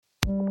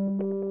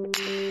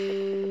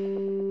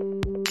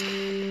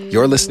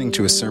You're listening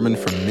to a sermon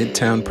from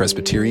Midtown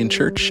Presbyterian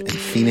Church in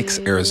Phoenix,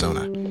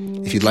 Arizona.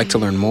 If you'd like to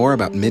learn more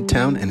about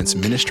Midtown and its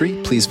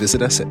ministry, please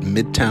visit us at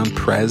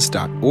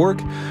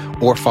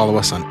midtownpres.org or follow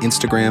us on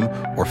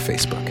Instagram or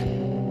Facebook.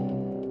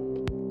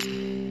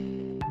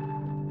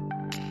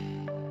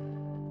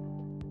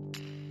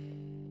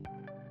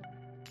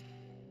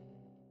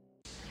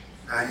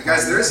 You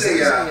guys, there is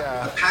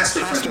a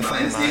pastor friend of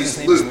mine, his name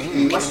is Luke,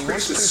 and he once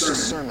preached a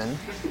sermon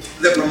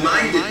that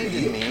reminded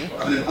me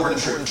of an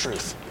important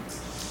truth.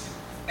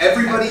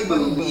 Everybody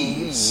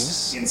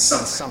believes in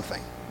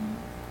something.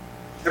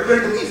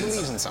 Everybody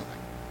believes in something.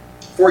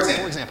 For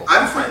example,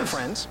 I have a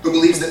friend who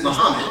believes that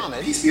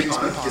Muhammad, peace be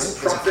upon him, is a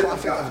prophet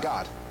of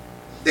God.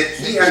 That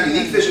he had a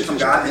unique vision from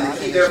God, and that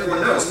he therefore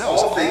knows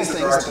all things that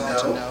there are to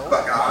know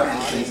about God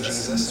and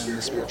Jesus in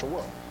the spiritual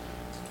world.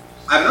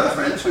 I have another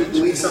friend who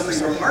believes something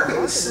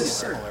remarkably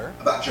similar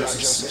about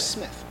Joseph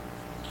Smith.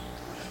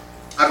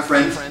 I have a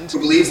friend who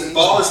believes that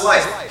all is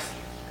life.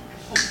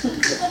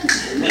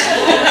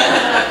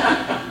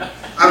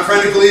 I have a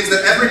friend who believes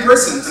that every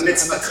person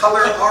emits a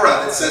color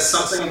aura that says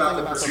something about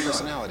their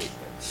personality.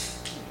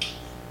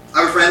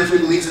 I have a friend who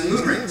believes in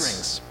moon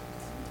rings.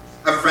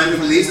 I have a friend who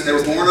believes that they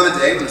were born on a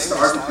day when the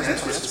stars and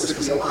planets were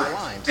specifically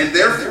aligned, and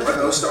therefore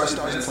those stars and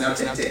planets now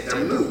dictate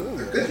their mood,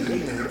 their good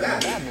mood and their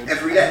bad mood,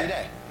 every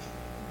day.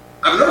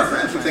 I have another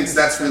friend who thinks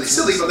that's really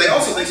silly, but they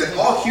also think that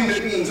all human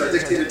beings are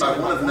dictated by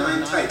one of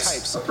 9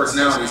 types of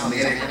personalities on the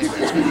Enneagram.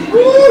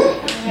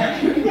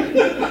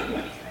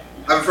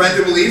 I have a friend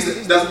who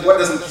believes that what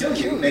doesn't kill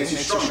you makes you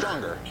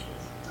stronger.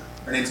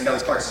 Her name's Kelly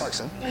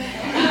Clarkson. I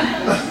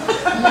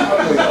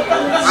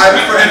have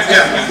a friend,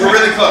 we're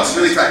really close,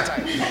 really tight. I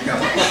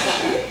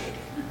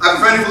have a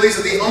friend who believes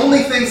that the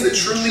only things that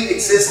truly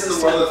exist in the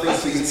world are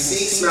things we can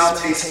see, smell,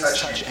 taste,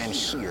 touch, and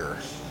hear.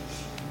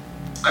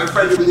 I have a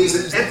friend who believes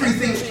that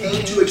everything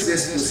came to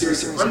exist in a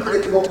series of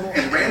unpredictable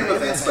and random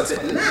events, but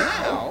that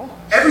now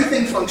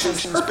everything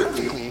functions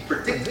perfectly,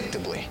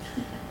 predictably.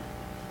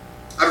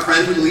 I have a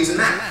friend who believes in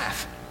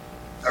math.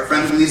 I have a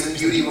friend who believes that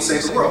beauty will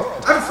save the world.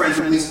 I have a friend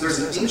who believes that there's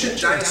an ancient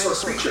dinosaur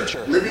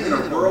creature living in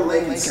a rural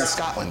lake in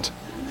Scotland.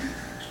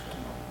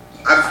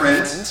 I have a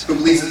friend who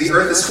believes that the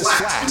earth is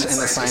flat and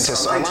the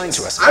scientists are lying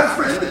to us. I have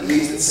a friend that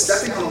believes that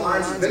stepping on the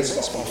lines of a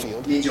baseball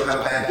field means you'll have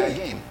a bad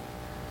game.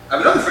 I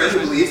have another friend who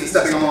believes that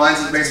stepping on the lines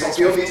of the baseball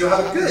field means you'll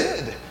have a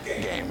good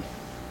game.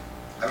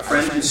 I have a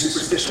friend who's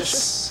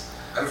superstitious.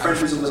 I have a friend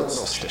who's a little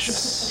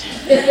suspicious.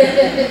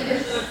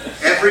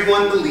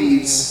 Everyone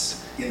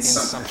believes in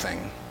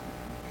something.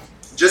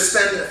 Just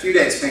spend a few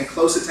days paying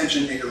close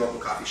attention at your local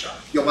coffee shop.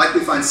 You'll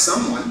likely find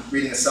someone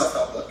reading a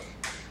self-help book.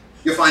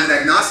 You'll find an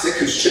agnostic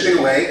who's chipping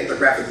away at their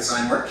graphic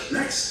design work.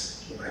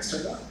 Nice. The mic's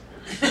turned on.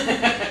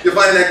 You'll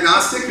find an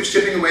agnostic who's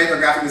chipping away at their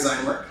graphic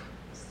design work.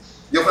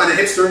 You'll find a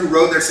hipster who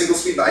rode their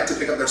single-speed bike to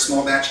pick up their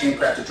small batch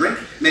handcrafted drink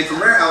made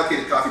from rare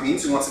allocated coffee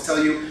beans who wants to tell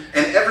you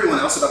and everyone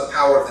else about the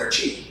power of their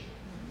chi.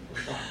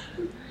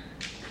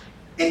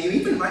 And you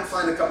even might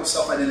find a couple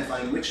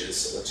self-identifying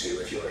witches or two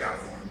if you look out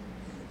for them.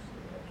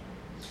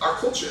 Our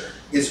culture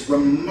is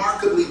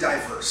remarkably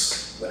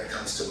diverse when it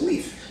comes to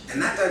belief, and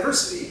that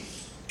diversity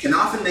can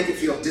often make it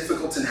feel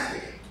difficult to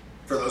navigate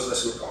for those of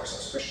us who would call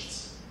ourselves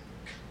Christians.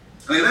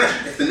 I mean,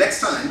 imagine if the next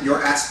time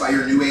you're asked by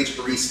your New Age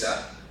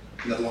barista,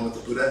 the one with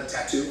the Buddha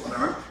tattoo on their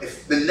arm,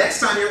 if the next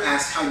time you're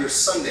asked how your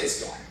Sunday's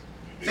going,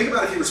 think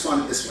about if you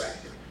responded this way.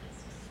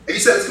 If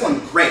you said, it's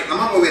going great, I'm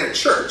on my way to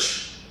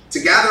church to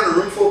gather in a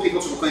room full of people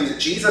to proclaim that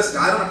Jesus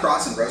died on a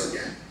cross and rose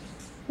again.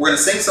 We're going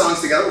to sing songs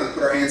together, we're going to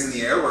put our hands in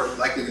the air, we're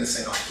likely going to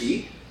sing off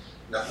key,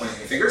 not pointing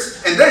any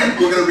fingers, and then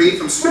we're going to read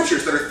from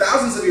scriptures that are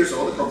thousands of years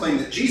old that proclaim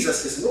that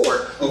Jesus is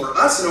Lord over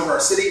us and over our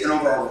city and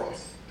over our world.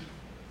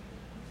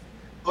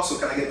 Also,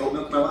 can I get oat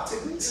milk in my latte,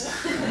 please?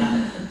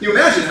 Can you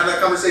imagine how that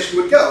conversation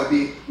would go? It would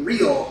be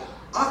real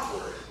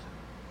awkward.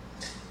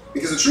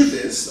 Because the truth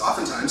is,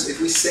 oftentimes, if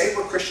we say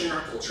we're Christian in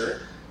our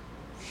culture,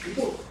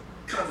 people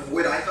kind of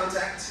avoid eye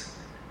contact.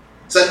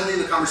 Suddenly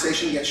the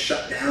conversation gets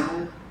shut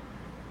down.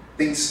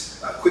 Things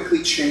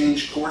quickly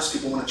change course.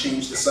 People want to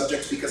change the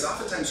subjects because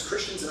oftentimes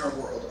Christians in our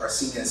world are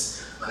seen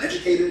as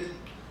uneducated,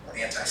 or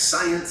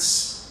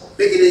anti-science, or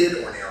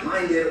bigoted, or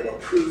narrow-minded, or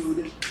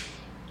prude.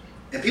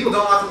 And people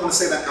don't often want to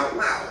say that out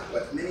loud,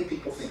 but many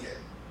people think it.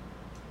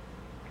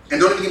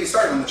 And don't even get me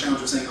started on the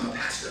challenge of saying I'm a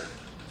pastor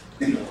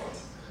in the world.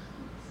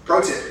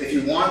 Pro tip, if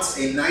you want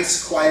a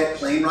nice, quiet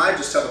plane ride,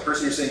 just tell the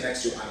person you're sitting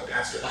next to, I'm a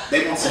pastor.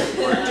 They won't say a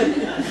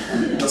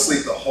word. They'll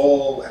sleep the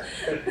whole way.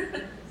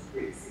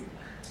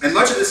 And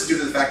much of this is due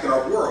to the fact that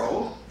our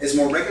world is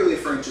more regularly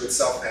referring to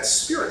itself as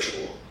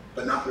spiritual,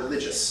 but not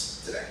religious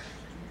today.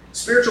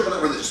 Spiritual, but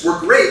not religious. We're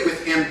great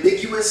with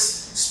ambiguous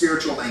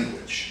spiritual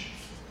language.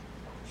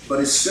 But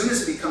as soon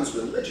as it becomes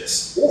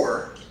religious,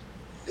 or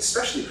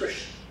especially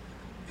Christian,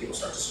 people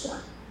start to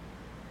scorn.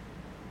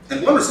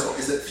 And one result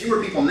is that fewer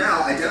people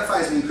now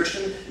identify as being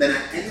Christian than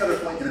at any other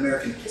point in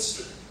American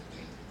history.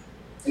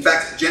 In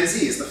fact, Gen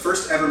Z is the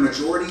first ever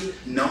majority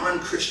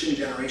non-Christian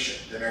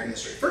generation in American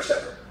history. First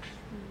ever.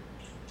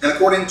 And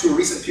according to a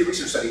recent Pew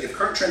Research study, if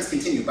current trends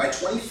continue by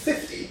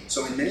 2050,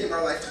 so in many of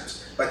our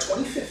lifetimes, by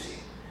 2050,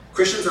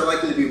 Christians are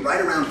likely to be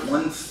right around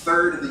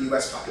 1/3 of the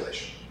US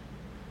population.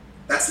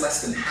 That's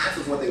less than half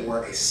of what they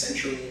were a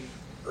century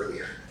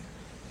earlier.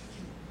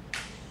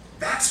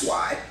 That's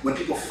why when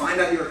people find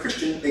out you're a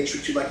Christian, they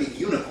treat you like a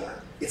unicorn.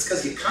 It's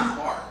because you kind of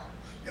are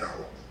in our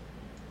world.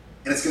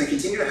 And it's going to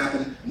continue to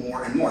happen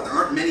more and more. There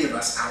aren't many of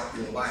us out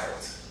in the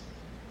wild.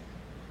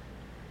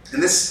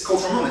 And this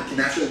cultural moment can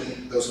naturally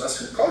lead those of us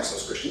who call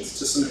ourselves Christians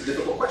to some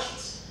difficult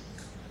questions.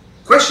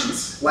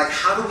 Questions like,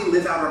 how do we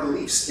live out our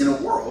beliefs in a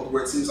world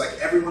where it seems like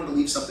everyone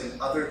believes something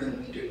other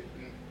than we do?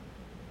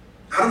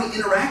 How do we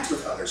interact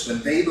with others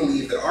when they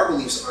believe that our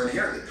beliefs are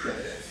inherently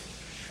primitive?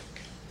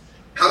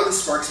 How do we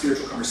spark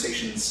spiritual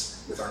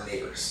conversations with our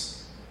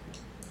neighbors?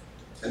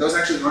 And those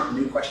actually aren't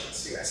new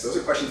questions, you guys. Those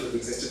are questions that have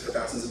existed for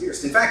thousands of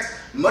years. In fact,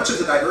 much of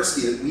the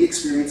diversity that we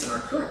experience in our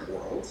current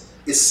world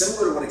is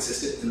similar to what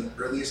existed in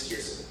the earliest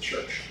years of the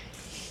church.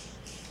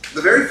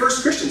 The very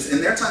first Christians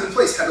in their time and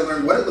place had to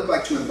learn what it looked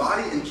like to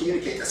embody and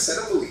communicate a set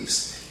of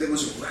beliefs that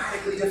was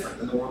radically different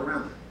than the world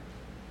around them.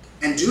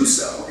 And do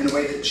so in a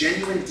way that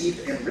genuine,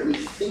 deep, and really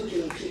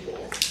thinking people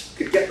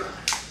could get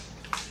behind.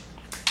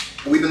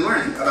 And we've been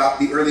learning about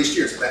the earliest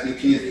years of that new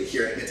community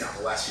here at Midtown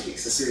the last few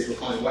weeks. This series we're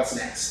calling What's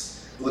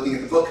Next? We're looking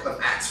at the book of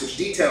Acts, which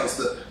details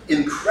the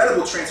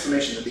incredible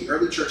transformation that the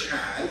early church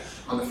had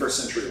on the first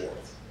century world.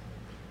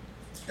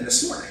 And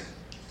this morning,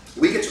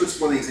 we get to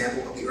explore the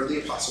example of the early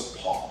apostle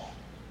Paul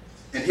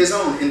and his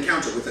own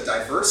encounter with a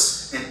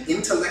diverse and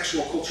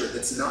intellectual culture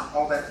that's not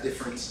all that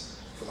different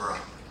from our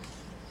own.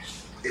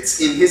 It's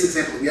in his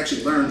example that we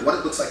actually learned what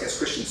it looks like as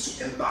Christians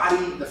to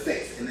embody the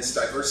faith in this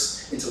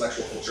diverse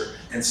intellectual culture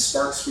and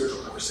spark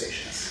spiritual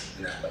conversations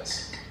in that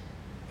place.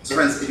 So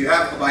friends, if you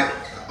have a Bible,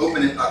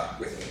 open it up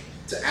with me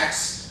to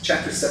Acts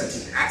chapter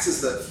 17. Acts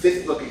is the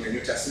 5th book in your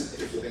New Testament, if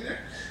you're flipping there.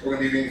 We're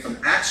going to be reading from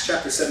Acts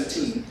chapter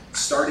 17,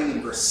 starting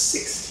in verse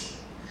 16.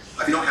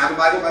 If you don't have a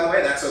Bible, by the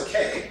way, that's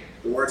okay.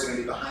 The words are going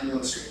to be behind you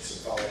on the screen,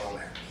 so follow along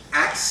there.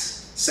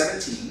 Acts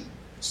 17,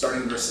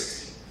 starting in verse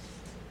 16.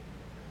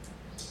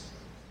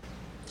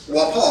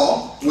 While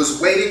Paul was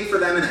waiting for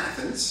them in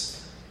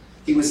Athens,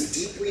 he was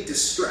deeply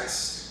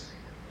distressed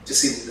to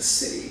see that the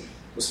city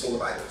was full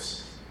of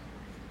idols.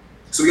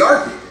 So he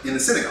argued in the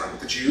synagogue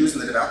with the Jews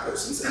and the devout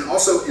persons, and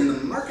also in the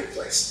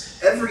marketplace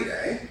every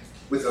day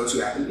with those who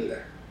happened to be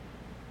there.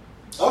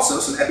 Also,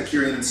 some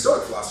Epicurean and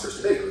Stoic philosophers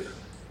debated with him.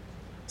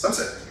 Some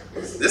said,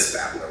 "What does this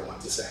babbler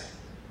want to say?"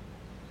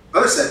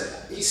 Others said,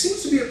 "He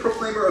seems to be a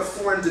proclaimer of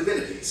foreign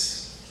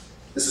divinities."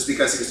 This was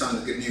because he was telling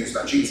the good news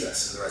about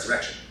Jesus and the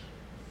resurrection.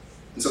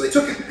 And so they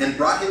took him and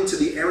brought him to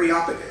the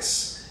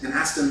Areopagus and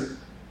asked him,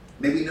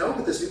 "May we know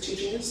what this new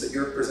teaching is that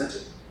you're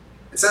presenting?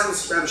 It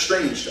sounds rather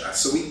strange to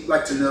us, so we'd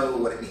like to know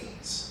what it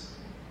means."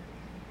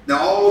 Now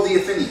all the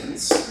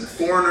Athenians and the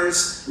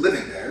foreigners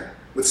living there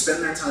would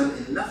spend their time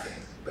in nothing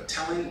but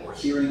telling or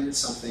hearing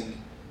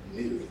something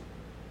new.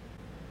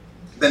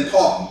 Then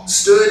Paul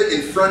stood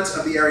in front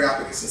of the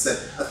Areopagus and said,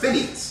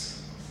 "Athenians,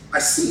 I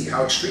see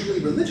how extremely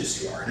religious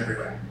you are in every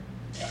way.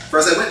 For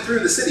as I went through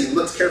the city and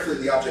looked carefully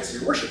at the objects of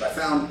your worship, I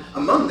found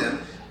among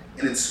them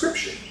an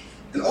inscription,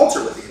 an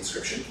altar with the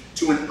inscription,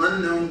 to an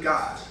unknown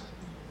God.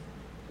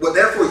 What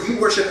therefore you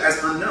worship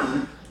as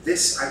unknown,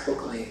 this I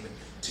proclaim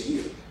to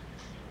you.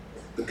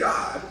 The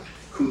God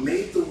who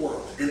made the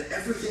world and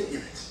everything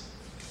in it.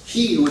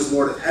 He who is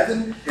Lord of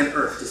heaven and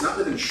earth does not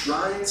live in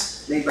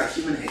shrines made by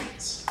human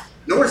hands,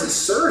 nor is he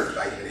served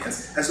by human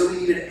hands as though he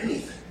needed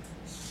anything,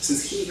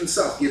 since he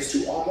himself gives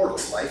to all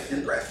mortals life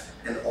and breath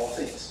and all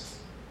things.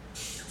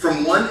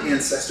 From one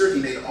ancestor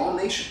he made all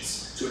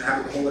nations to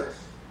inhabit the whole earth,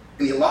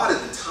 and he allotted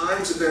the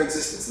times of their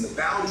existence and the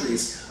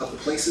boundaries of the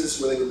places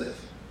where they would live,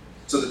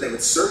 so that they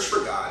would search for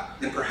God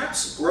and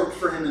perhaps grope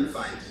for him and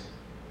find him,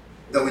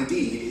 though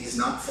indeed he is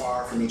not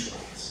far from each one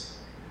of us.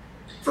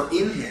 For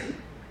in him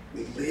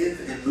we live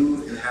and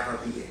move and have our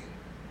being,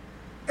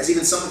 as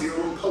even some of your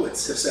own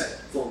poets have said,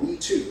 for we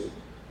too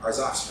are his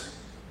offspring.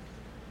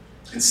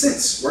 And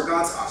since we're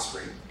God's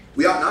offspring,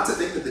 we ought not to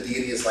think that the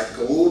deity is like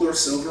gold or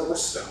silver or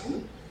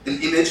stone, an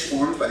image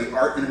formed by the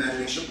art and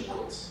imagination of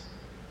mortals.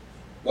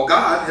 While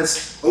God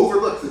has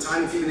overlooked the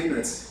time of human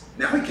ignorance,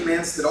 now he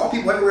commands that all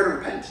people everywhere to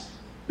repent,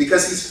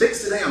 because he's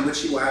fixed a day on which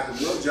he will have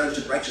the world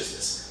judged in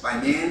righteousness by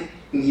a man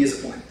whom he has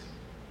appointed.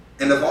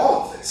 And of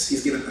all of this,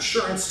 he's given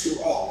assurance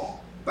to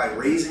all by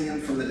raising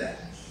him from the dead."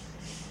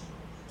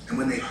 And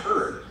when they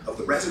heard of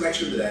the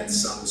resurrection of the dead,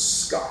 some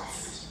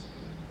scoffed.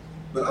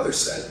 But others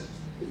said,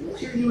 "We'll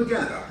hear you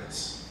again about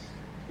this."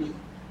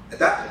 At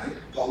that point,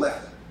 Paul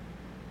left them.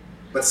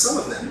 But some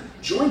of them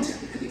joined him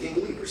and became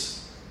believers,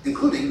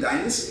 including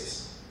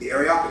Dionysius, the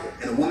Areopagite,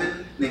 and a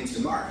woman named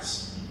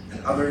Damaris,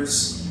 and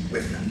others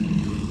with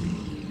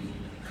them.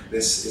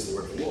 This is the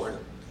word of the Lord.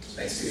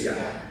 Thanks be to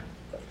God.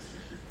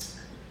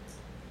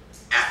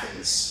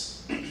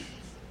 Athens.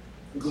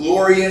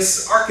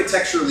 Glorious,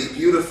 architecturally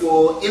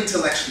beautiful,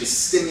 intellectually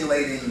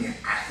stimulating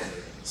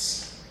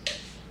Athens.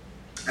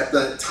 At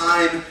the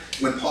time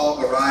when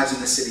Paul arrives in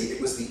the city,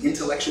 it was the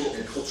intellectual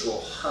and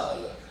cultural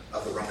hub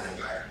of the Roman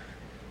Empire.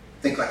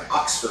 Think like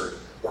Oxford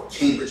or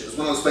Cambridge. It was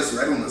one of those places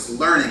where everyone was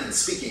learning and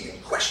speaking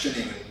and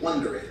questioning and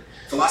wondering.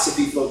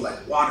 Philosophy flowed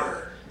like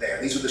water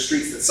there. These were the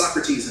streets that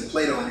Socrates and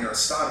Plato and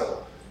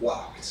Aristotle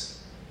walked.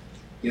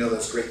 You know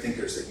those great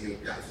thinkers that you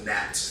kind of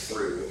napped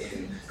through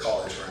in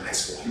college or in high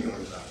school. You know what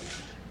I'm talking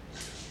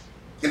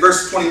about. In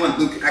verse 21,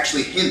 Luke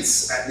actually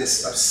hints at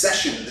this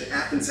obsession that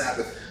Athens had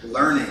with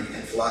learning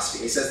and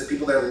philosophy. He says that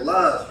people there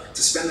love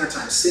to spend their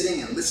time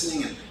sitting and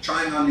listening and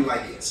trying on new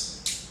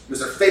ideas. It was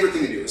their favorite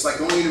thing to do. It was like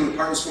going into a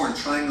department store and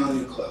trying on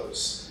new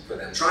clothes for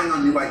them. Trying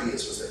on new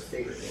ideas was their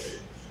favorite thing to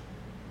do.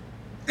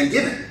 And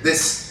given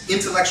this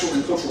intellectual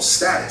and cultural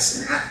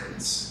status in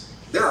Athens,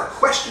 there are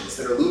questions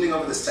that are looming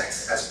over this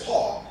text as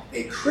Paul,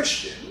 a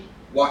Christian,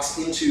 walks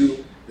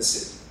into the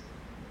city.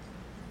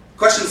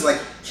 Questions like,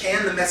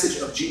 can the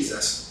message of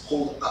Jesus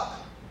hold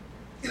up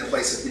in a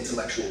place of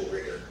intellectual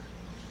rigor?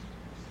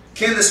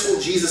 Can this whole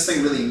Jesus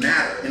thing really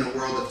matter in a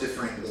world of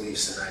differing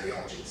beliefs and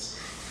ideologies?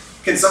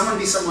 Can someone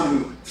be someone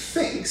who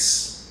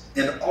thinks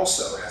and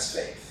also has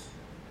faith?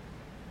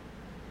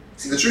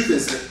 See, the truth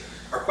is that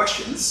our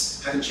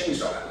questions haven't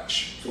changed all that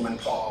much from when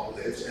Paul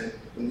lived and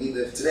when we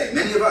live today.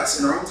 Many of us,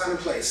 in our own time and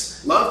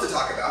place, love to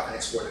talk about and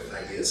explore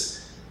different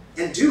ideas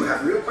and do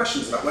have real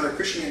questions about whether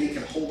Christianity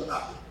can hold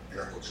up in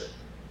our culture,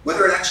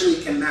 whether it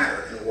actually can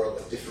matter in a world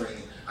of differing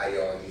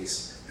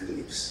ideologies and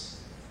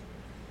beliefs.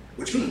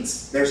 Which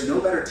means there's no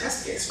better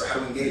test case for how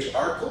to engage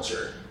our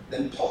culture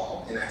than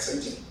Paul in Acts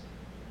 17.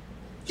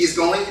 He's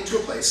going into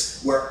a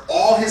place where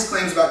all his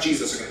claims about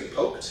Jesus are going to be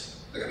poked,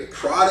 they're going to be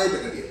prodded,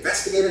 they're going to be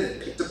investigated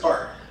and picked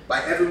apart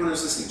by everyone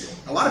who's listening to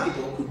him. A lot of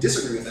people who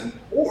disagree with him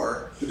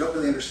or who don't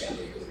really understand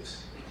what he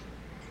believes.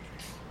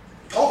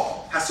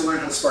 Paul has to learn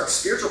how to spark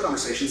spiritual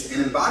conversations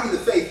and embody the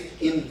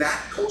faith in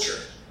that culture.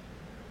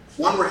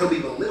 One where he'll be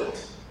belittled,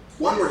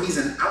 one where he's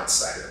an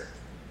outsider.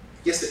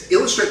 He has to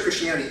illustrate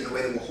Christianity in a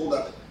way that will hold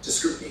up to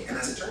scrutiny. And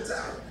as it turns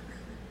out,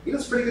 he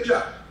does a pretty good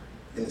job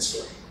in this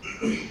story.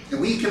 And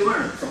we can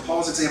learn from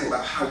Paul's example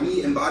about how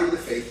we embody the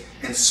faith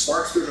and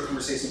spark spiritual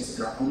conversations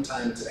in our own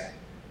time today.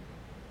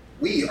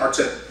 We are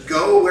to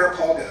go where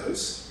Paul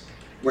goes,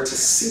 we're to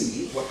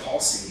see what Paul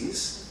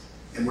sees,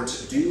 and we're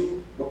to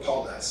do what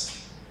Paul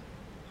does.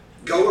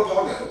 Go where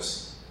Paul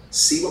goes,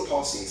 see what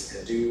Paul sees,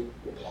 and do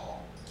what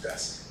Paul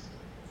does.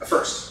 But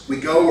first, we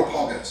go where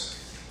Paul goes.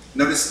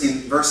 Notice in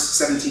verse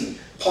 17,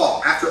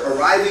 Paul, after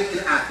arriving in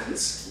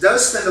Athens,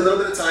 does spend a little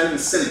bit of time in the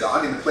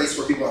synagogue, in the place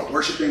where people are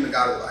worshiping the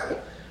God of the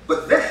Bible.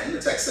 But then,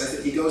 the text says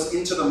that he goes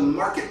into the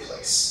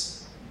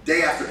marketplace,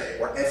 day after day,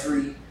 or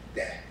every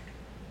day.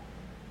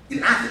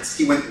 In Athens,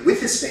 he went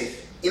with his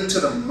faith into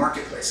the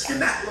marketplace.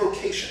 And that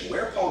location,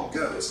 where Paul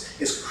goes,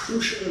 is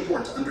crucially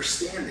important to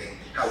understanding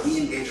how we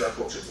engage our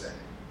culture today.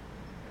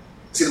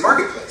 See, the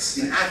marketplace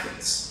in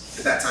Athens,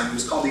 at that time, it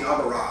was called the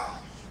Agora.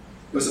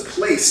 It was a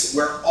place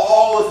where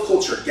all of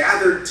culture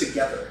gathered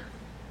together.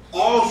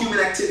 All human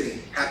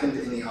activity happened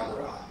in the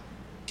Agora.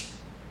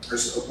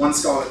 There's one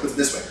scholar that puts it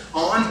this way.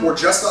 On or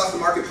just off the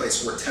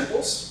marketplace were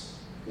temples,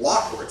 law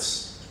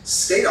courts,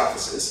 state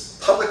offices,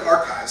 public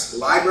archives,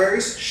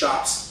 libraries,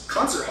 shops,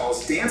 concert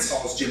halls, dance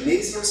halls,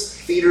 gymnasiums,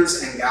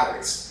 theaters, and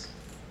galleries.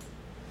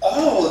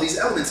 All of these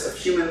elements of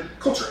human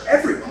culture,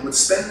 everyone would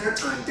spend their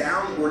time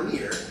down or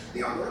near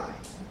the Agora.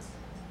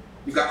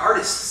 You've got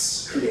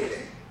artists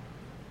creating.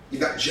 You've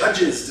got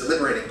judges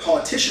deliberating,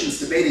 politicians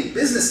debating,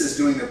 businesses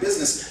doing their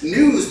business,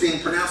 news being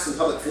pronounced in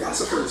public,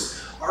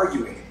 philosophers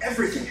arguing.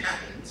 Everything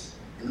happened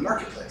in the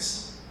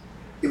marketplace.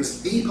 It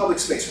was the public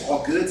space where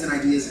all goods and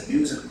ideas and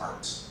news and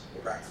art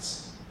were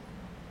practiced.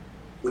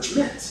 Which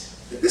meant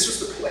that this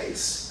was the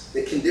place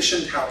that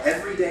conditioned how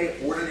everyday,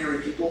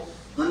 ordinary people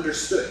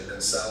understood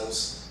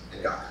themselves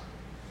and God.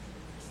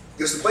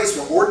 It was the place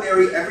where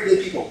ordinary,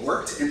 everyday people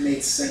worked and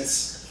made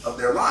sense of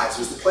their lives. It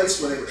was the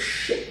place where they were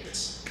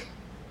shaped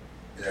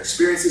in their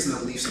experiences and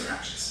their beliefs and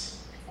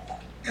actions.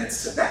 And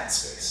it's to that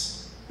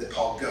space that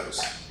Paul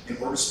goes in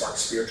order to spark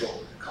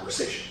spiritual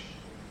conversation.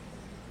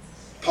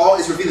 Paul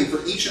is revealing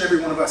for each and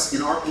every one of us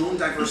in our own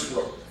diverse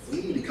world, we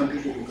need to become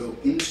people who go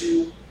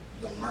into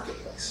the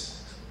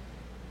marketplace.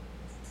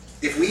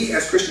 If we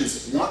as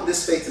Christians want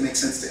this faith to make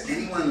sense to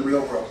anyone in the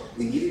real world,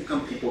 we need to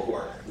become people who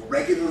are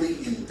regularly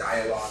in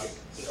dialogue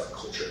with our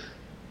culture.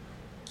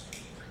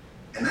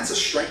 And that's a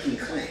striking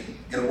claim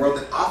in a world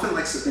that often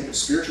likes to think of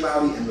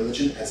spirituality and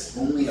religion as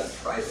only a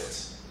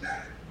private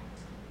matter.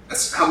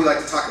 That's how we like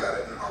to talk about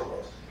it in our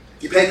world.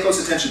 If you pay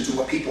close attention to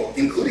what people,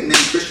 including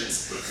many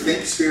Christians,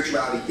 think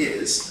spirituality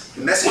is,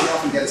 the message you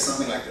often get is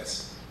something like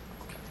this.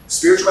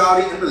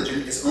 Spirituality and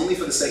religion is only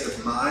for the sake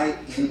of my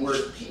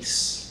inward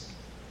peace.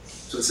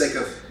 For the sake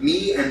of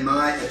me and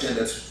my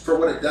agendas, for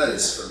what it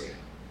does for me.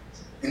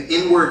 An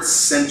inward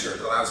center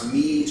that allows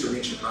me to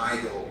reach my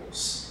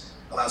goals,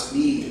 allows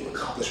me to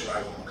accomplish what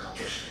I want to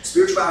accomplish.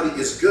 Spirituality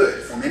is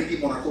good for many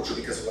people in our culture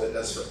because of what it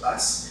does for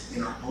us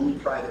in our own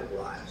private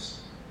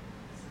lives.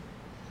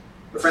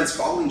 But friends,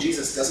 following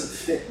Jesus doesn't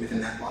fit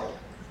within that model.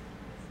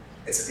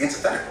 It's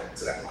antithetical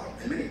to that model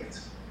in many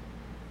ways.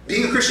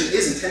 Being a Christian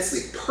is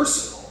intensely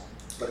personal,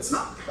 but it's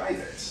not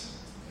private.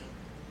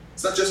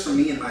 It's not just for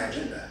me and my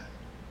agenda.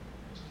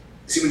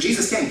 See, when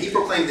Jesus came, he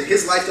proclaimed that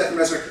his life, death, and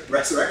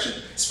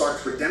resurrection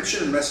sparked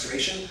redemption and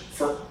restoration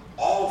for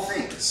all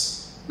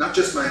things, not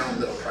just my own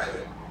little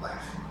private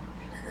life.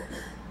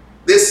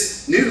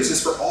 This news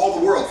is for all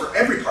the world, for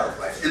every part of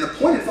life. And the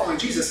point in following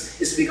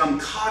Jesus is to become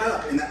caught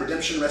up in that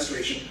redemption and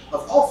restoration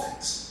of all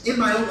things, in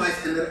my own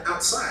life and then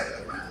outside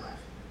of my own life.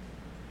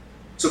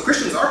 So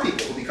Christians are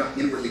people who become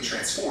inwardly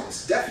transformed,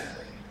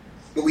 definitely.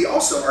 But we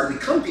also are to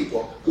become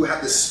people who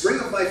have this spring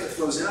of life that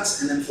flows in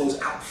us and then flows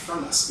out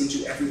from us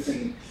into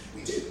everything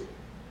we do.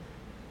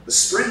 The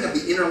spring of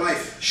the inner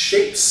life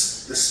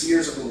shapes the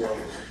spheres of the world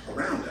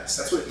around us.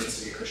 That's what it means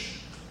to be a Christian.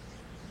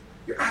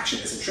 Your action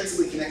is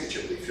intrinsically connected to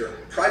your belief. Your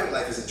private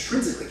life is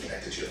intrinsically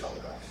connected to your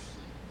public life.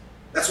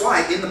 That's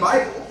why in the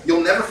Bible,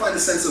 you'll never find a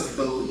sense of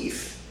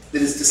belief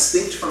that is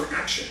distinct from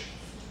action.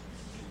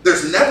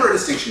 There's never a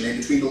distinction made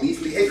between belief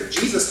and behavior.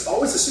 Jesus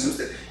always assumes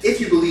that if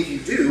you believe, you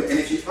do, and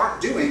if you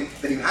aren't doing,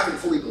 then you haven't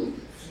fully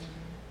believed.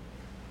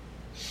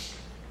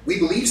 We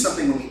believe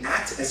something when we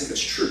act as if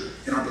it's true,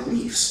 and our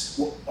beliefs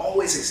will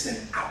always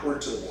extend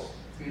outward to the world.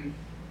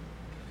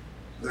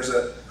 There's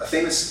a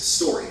famous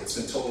story that's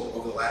been told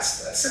over the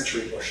last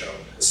century or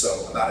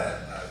so about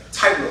a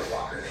tightrope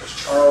walker named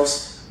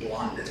Charles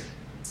Blondin.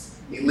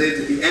 He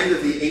lived at the end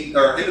of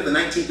the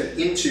 19th and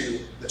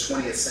into the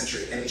 20th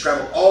century, and he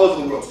traveled all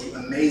over the world to do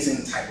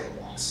amazing tightrope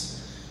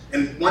walks.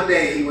 And one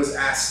day he was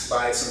asked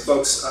by some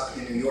folks up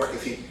in New York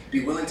if he'd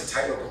be willing to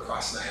tightrope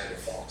across Niagara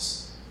Falls.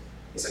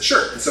 He said,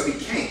 sure. And so he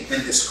came,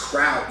 and this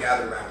crowd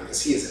gathered around him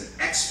because he is an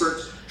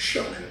expert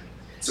showman.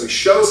 So he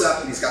shows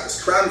up, and he's got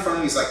this crowd in front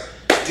of him. He's like,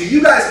 do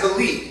you guys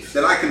believe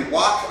that I can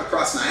walk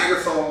across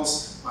Niagara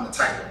Falls on a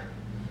tightrope?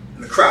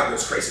 And the crowd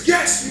goes crazy.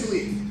 Yes, we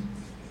believe.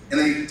 And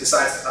then he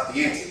decides to up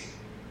the ante.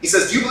 He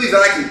says, do you believe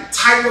that I can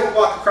tightrope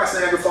walk across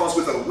Niagara Falls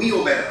with a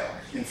wheelbarrow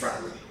in front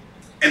of me?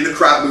 And the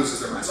crowd loses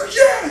their minds. Like,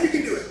 yeah, you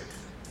can do it.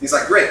 He's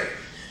like, great.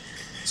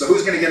 So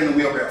who's going to get in the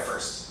wheelbarrow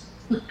first?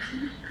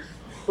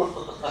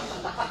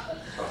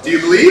 Do you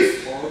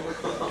believe?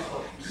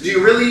 Do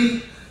you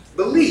really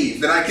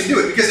believe that I can do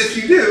it? Because if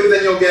you do,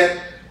 then you'll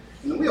get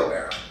in the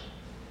wheelbarrow.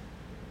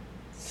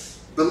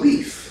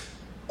 Belief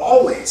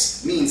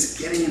always means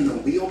getting in the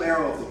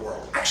wheelbarrow of the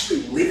world,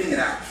 actually living it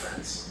out,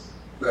 friends,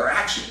 with our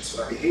actions,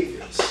 with our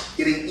behaviors,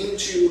 getting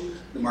into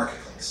the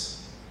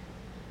marketplace.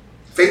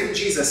 Faith in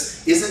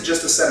Jesus isn't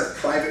just a set of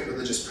private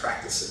religious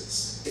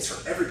practices. It's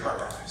for every part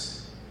of our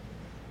lives.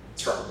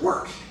 It's for our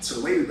work. It's for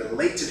the way we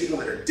relate to people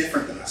that are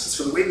different than us. It's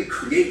for the way we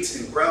create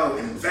and grow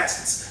and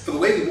invest. It's for the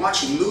way we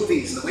watch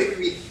movies and the way we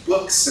read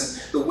books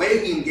and the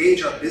way we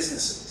engage our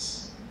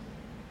businesses.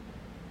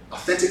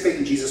 Authentic faith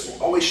in Jesus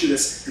will always shoot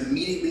us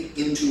immediately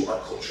into our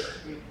culture.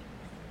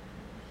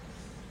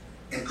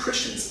 And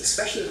Christians,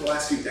 especially in the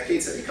last few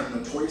decades, have become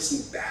notoriously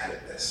bad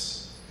at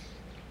this.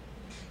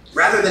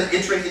 Rather than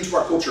entering into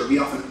our culture, we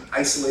often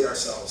isolate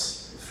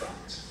ourselves from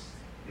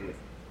it.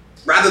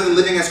 Rather than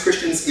living as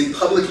Christians in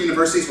public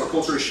universities where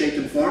culture is shaped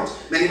and formed,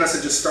 many of us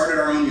have just started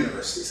our own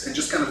universities and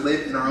just kind of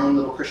live in our own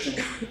little Christian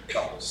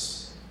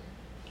bubbles.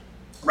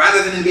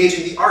 Rather than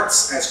engaging the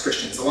arts as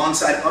Christians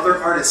alongside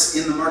other artists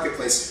in the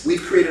marketplace,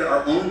 we've created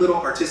our own little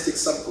artistic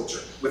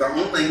subculture with our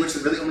own language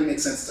that really only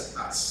makes sense to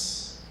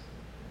us.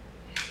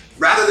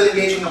 Rather than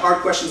engaging the hard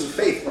questions of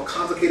faith or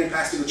complicated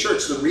paths to the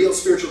church, the real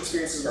spiritual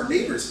experiences of our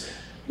neighbors,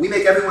 we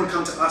make everyone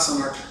come to us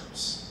on our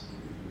terms.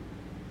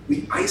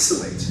 We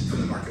isolate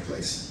from the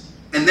marketplace.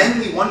 And then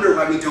we wonder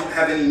why we don't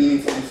have any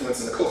meaningful influence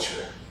in the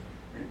culture.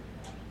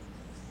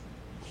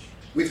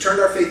 We've turned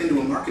our faith into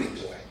a marketing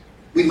ploy.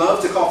 We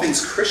love to call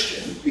things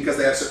Christian because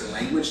they have certain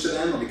language to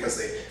them, or because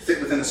they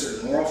fit within a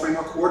certain moral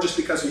framework, or just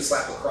because we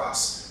slap a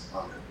cross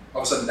on them.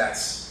 All of a sudden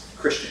that's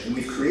Christian. And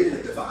we've created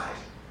a divide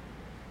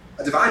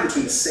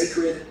between the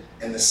sacred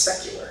and the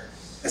secular,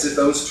 as if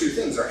those two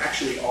things are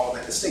actually all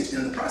that distinct.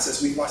 And in the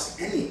process, we've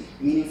lost any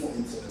meaningful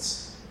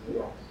influence in the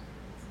world.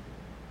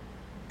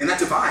 And that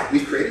divide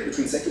we've created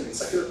between sacred and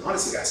secular,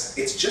 honestly, guys,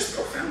 it's just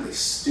profoundly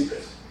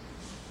stupid.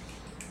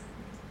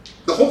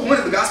 The whole point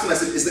of the gospel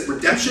message is that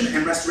redemption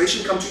and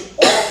restoration come to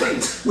all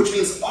things, which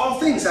means all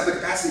things have the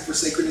capacity for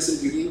sacredness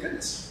and beauty and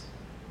goodness.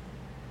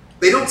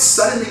 They don't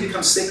suddenly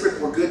become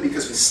sacred or good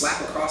because we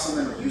slap a cross on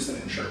them or use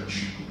them in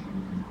church.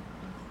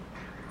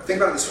 Think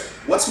about it this way.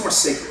 What's more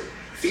sacred,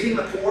 feeding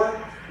the poor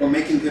or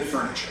making good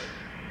furniture?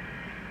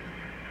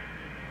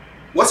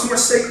 What's more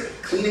sacred,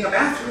 cleaning a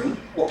bathroom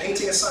or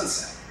painting a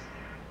sunset?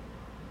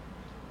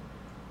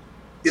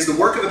 Is the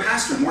work of a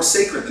pastor more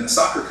sacred than a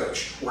soccer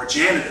coach or a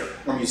janitor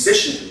or a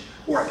musician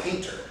or a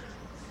painter?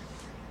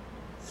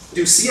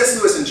 Do C.S.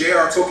 Lewis and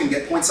J.R.R. Tolkien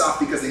get points off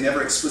because they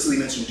never explicitly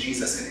mention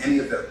Jesus in any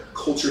of their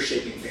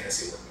culture-shaping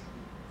fantasy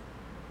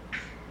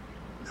work?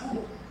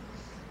 No.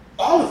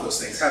 All of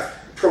those things have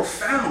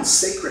profound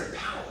sacred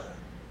power.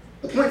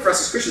 The point for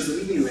us as Christians is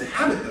that we need to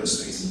inhabit those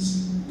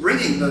spaces,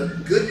 bringing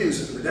the good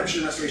news of the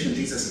redemption and restoration of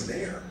Jesus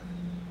there.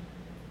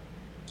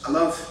 I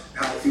love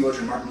how the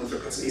theologian Martin Luther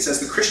puts it. He says,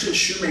 the Christian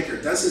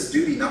shoemaker does his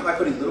duty not by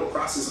putting little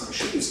crosses on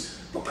shoes,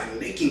 but by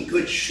making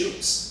good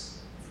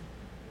shoes.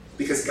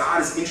 Because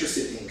God is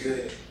interested in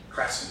good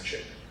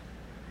craftsmanship.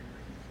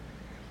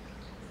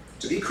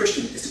 To be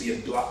Christian is to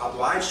be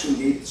obliged to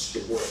engage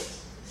the world.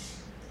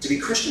 To be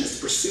Christian is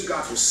to pursue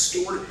God's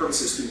restorative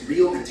purposes through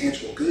real and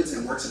tangible goods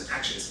and works and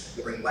actions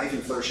that bring life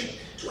and flourishing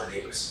to our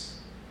neighbors.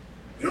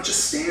 We don't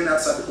just stand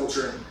outside the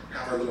culture and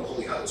have our little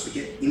holy huddles. We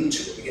get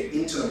into it. We get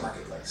into the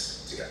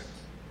marketplace together.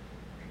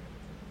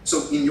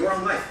 So in your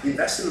own life,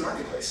 invest in the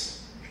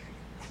marketplace.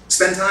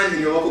 Spend time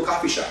in your local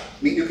coffee shop.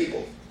 Meet new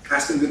people.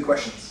 Ask them good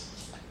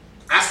questions.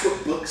 Ask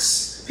what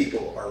books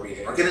people are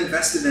reading, or get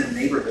invested in a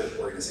neighborhood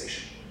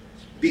organization.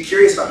 Be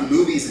curious about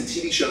movies and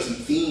TV shows and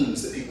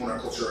themes that people in our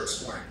culture are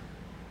exploring.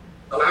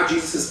 Allow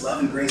Jesus' love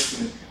and grace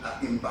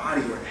to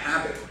embody or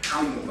inhabit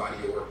how you embody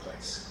your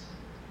workplace.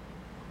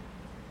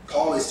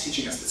 Paul is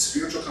teaching us that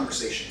spiritual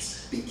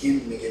conversations begin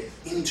when we get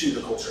into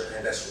the culture and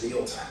invest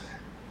real time there.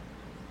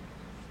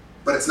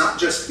 But it's not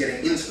just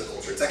getting into the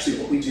culture, it's actually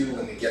what we do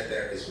when we get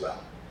there as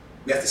well.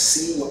 We have to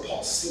see what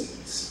Paul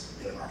sees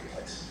in the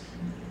marketplace.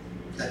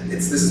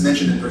 This is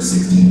mentioned in verse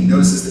 16. He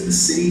notices that the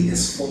city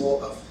is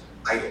full of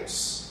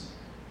idols.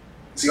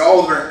 See, all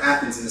over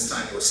Athens in this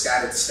time, there were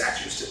scattered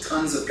statues to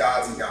tons of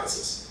gods and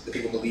goddesses that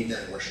people believed in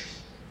and worshipped.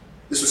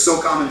 This was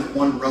so common that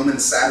one Roman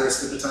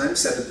satirist at the time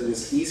said that it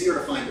was easier to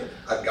find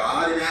a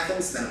god in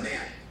Athens than a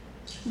man.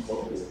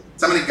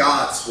 So how many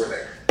gods were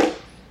there?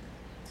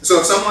 So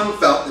if someone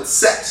felt that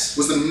sex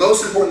was the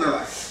most important in their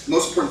life, the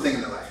most important thing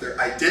in their life, their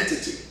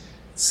identity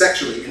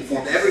sexually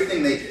informed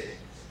everything they did,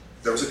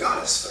 there was a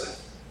goddess for them.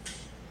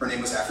 Her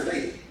name was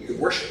Aphrodite. You could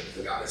worship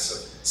the goddess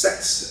of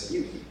sex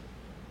and beauty.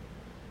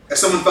 If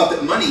someone felt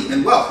that money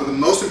and wealth were the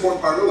most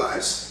important part of their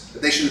lives,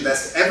 that they should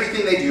invest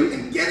everything they do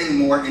in getting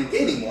more and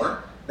gaining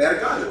more, they had a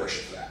god to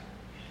worship for that.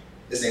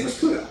 His name was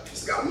Pluto.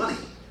 He's the god of money.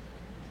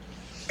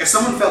 If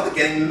someone felt that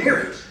getting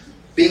married,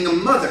 being a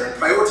mother,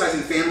 and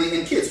prioritizing family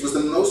and kids was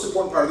the most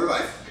important part of their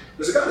life,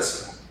 there's a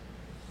goddess for them.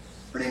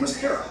 Her name was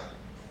Hera.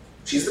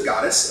 She's the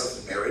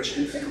goddess of marriage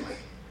and family.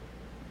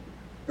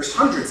 There's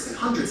hundreds and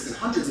hundreds and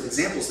hundreds of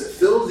examples that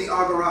filled the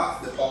agora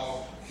that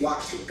Paul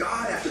walked through.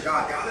 God after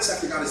God, goddess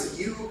after goddess that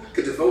you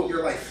could devote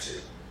your life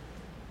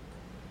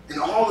to.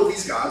 And all of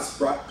these gods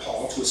brought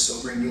Paul to a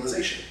sobering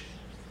realization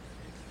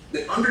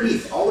that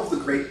underneath all of the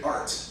great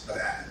art of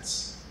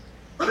Athens,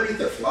 underneath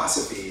their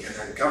philosophy and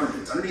their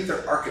government, underneath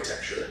their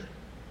architecture,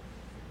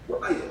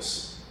 were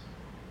idols.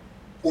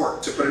 Or,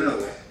 to put it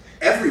another way,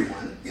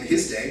 everyone in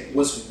his day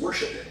was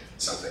worshiping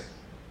something.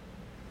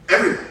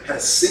 Everyone had a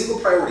single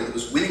priority that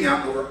was winning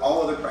out over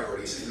all other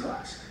priorities in their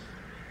lives.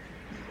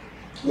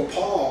 What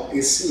Paul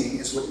is seeing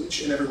is what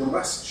each and every one of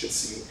us should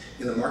see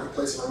in the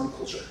marketplace of our own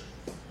culture.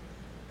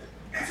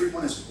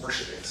 Everyone is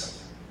worshiping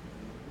something.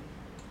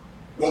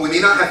 While we may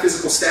not have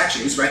physical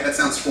statues, right? That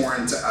sounds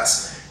foreign to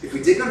us. If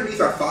we dig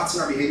underneath our thoughts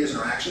and our behaviors and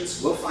our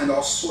actions, we'll find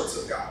all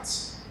sorts of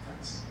gods.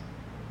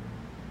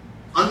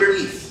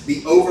 Underneath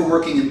the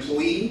overworking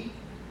employee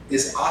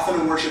is often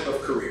a worship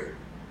of career.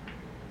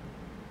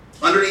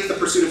 Underneath the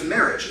pursuit of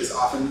marriage is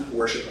often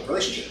worship of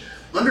relationship.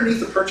 Underneath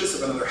the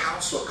purchase of another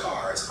house or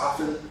car is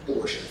often the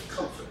worship of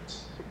comfort.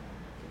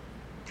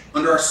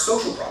 Under our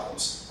social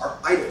problems, our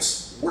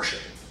idols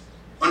worship.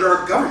 Under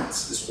our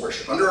governments is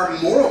worship. Under our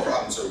moral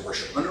problems are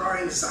worship. Under our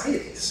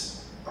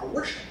anxieties are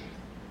worship.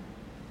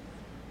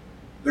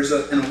 There's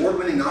an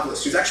award-winning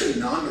novelist who's actually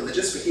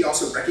non-religious, but he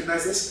also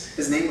recognized this.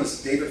 His name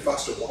was David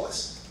Foster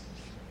Wallace.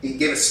 He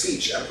gave a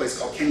speech at a place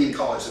called Kenyon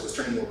College that was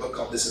turned into a book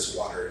called This Is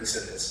Water. He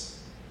said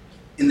this: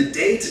 in the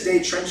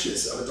day-to-day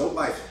trenches of adult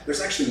life,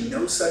 there's actually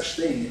no such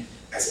thing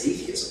as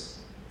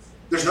atheism.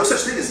 There's no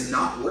such thing as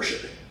not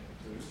worshiping.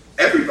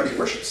 Everybody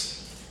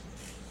worships.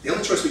 The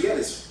only choice we get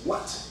is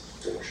what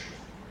to worship.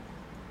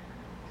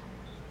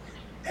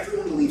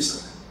 Everyone believes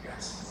something,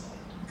 guys.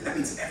 And that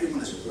means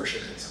everyone is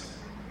worshiping something.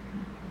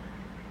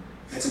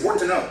 And it's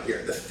important to note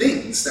here, the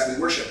things that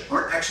we worship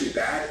aren't actually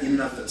bad in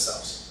and of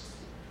themselves.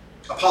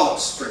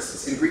 Apollos, for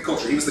instance, in Greek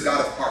culture, he was the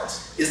god of art.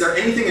 Is there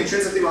anything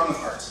intrinsically wrong with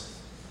art?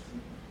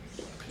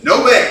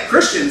 No way.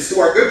 Christians, who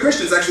are good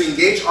Christians, actually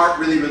engage art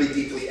really, really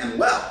deeply and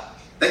well.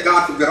 Thank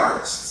God for good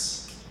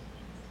artists.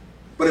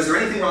 But is there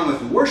anything wrong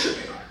with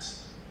worshiping art?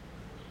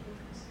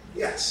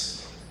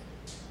 Yes.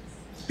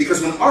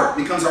 Because when art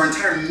becomes our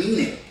entire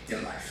meaning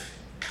in life,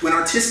 when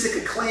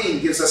artistic acclaim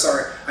gives us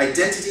our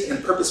identity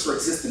and purpose for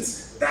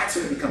existence, that's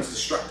when it becomes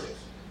destructive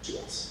to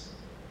us.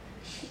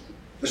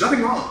 There's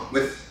nothing wrong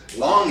with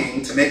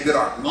longing to make good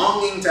art,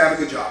 longing to have a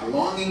good job,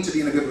 longing to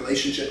be in a good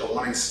relationship or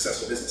wanting a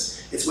successful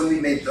business. It's when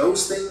we've made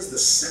those things the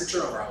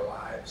center of our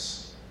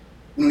lives.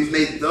 When we've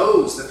made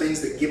those the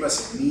things that give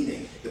us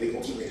meaning that we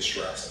ultimately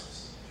destroy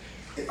ourselves.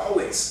 It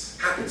always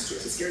happens to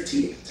us. It's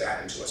guaranteed to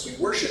happen to us. We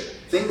worship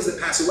things that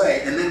pass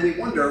away, and then we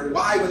wonder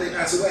why, when they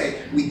pass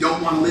away, we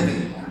don't want to live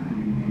anymore.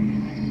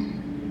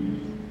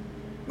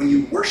 When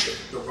you worship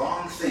the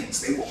wrong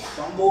things, they will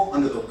crumble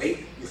under the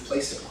weight you've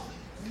placed upon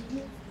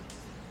them.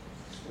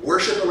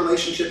 Worship a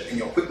relationship, and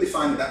you'll quickly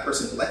find that that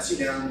person lets you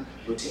down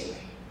routinely.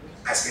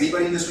 Ask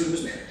anybody in this room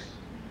who's married.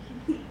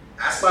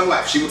 Ask my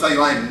wife. She will tell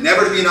you I am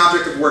never to be an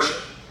object of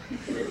worship.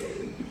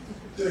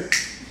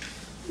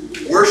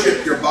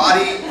 Worship your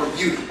body or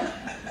beauty.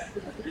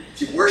 If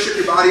If you worship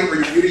your body or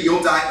your beauty,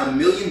 you'll die a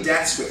million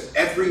deaths with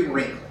every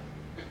wrinkle.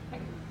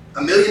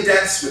 A million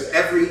deaths with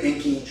every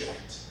aching joint.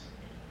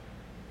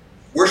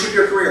 Worship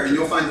your career, and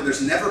you'll find that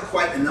there's never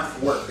quite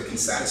enough work that can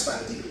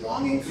satisfy the deep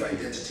longing for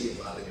identity and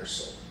love in your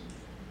soul.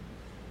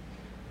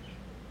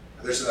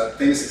 There's a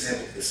famous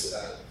example of this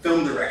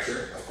film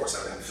director. Of course,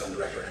 I would have a film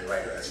director and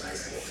writer as my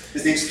example.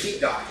 His name's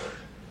Pete Docter.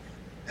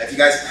 If you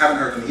guys haven't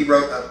heard of him, he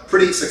wrote a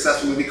pretty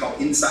successful movie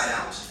called Inside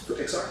Out for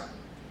Pixar.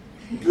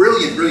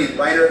 Brilliant, brilliant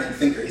writer and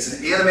thinker. He's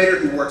an animator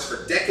who works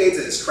for decades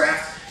at his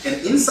craft.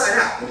 And Inside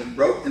Out, when he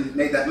wrote and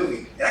made that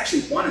movie, it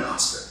actually won an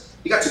Oscar.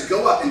 He got to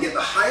go up and get the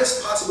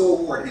highest possible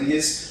award in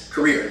his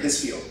career, in his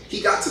field.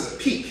 He got to the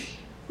peak.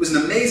 It was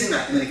an amazing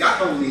night. And then he got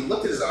home and he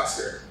looked at his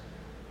Oscar,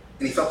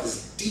 and he felt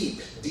this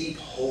deep, deep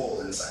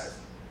hole inside of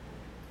him.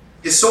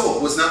 His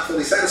soul was not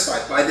fully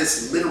satisfied by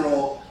this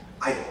literal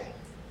idol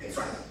in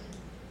front of him.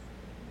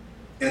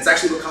 And it's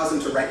actually what caused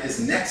him to write his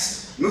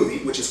next movie,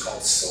 which is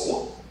called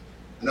Soul,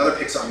 another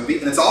Pixar movie,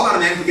 and it's all about a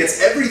man who gets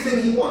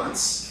everything he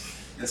wants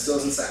and still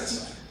isn't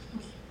satisfied.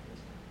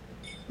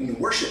 When you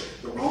worship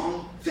the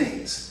wrong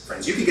things,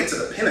 friends, you can get to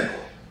the pinnacle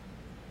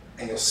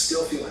and you'll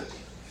still feel empty.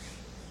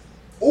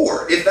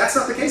 Or if that's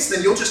not the case,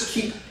 then you'll just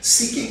keep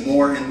seeking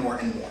more and more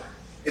and more.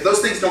 If those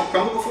things don't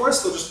crumble before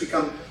us, they'll just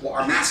become, well,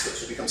 our masters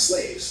will become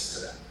slaves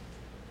to them.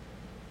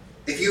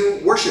 If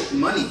you worship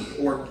money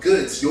or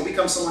goods, you'll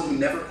become someone who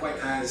never quite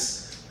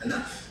has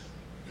enough.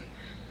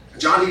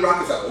 John D.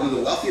 Rockefeller, one of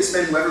the wealthiest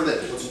men who ever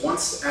lived, was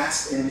once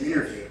asked in an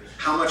interview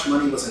how much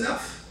money was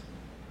enough.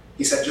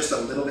 He said, just a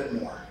little bit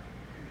more.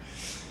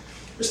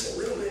 Just a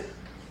little bit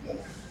more.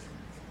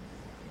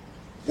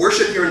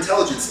 Worship your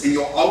intelligence and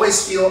you'll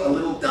always feel a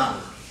little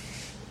dumb,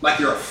 like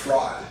you're a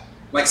fraud,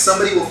 like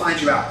somebody will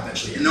find you out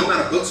eventually, and no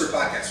amount of books or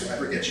podcasts will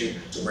ever get you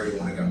to where you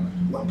want to go.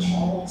 What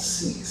Paul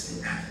sees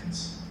in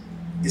Athens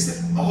is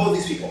that all of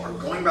these people are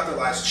going about their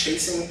lives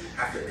chasing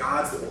after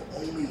gods that will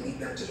only lead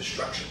them to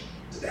destruction,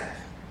 to death.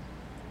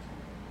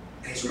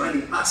 And he's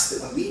reminding us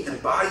that when we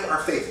embody our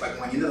faith by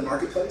going into the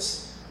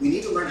marketplace, we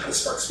need to learn how to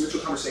spark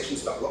spiritual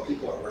conversations about what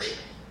people are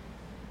worshiping.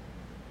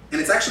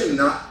 And it's actually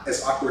not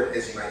as awkward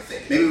as you might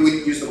think. Maybe we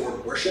wouldn't use the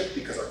word worship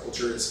because our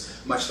culture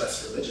is much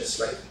less religious,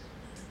 right?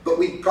 But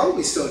we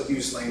probably still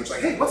use language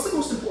like, hey, what's the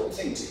most important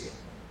thing to you?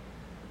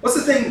 What's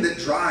the thing that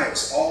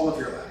drives all of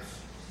your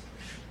life?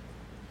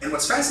 And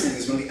what's fascinating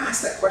is when we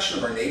ask that question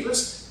of our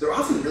neighbors, they're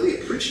often really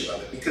appreciative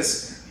of it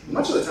because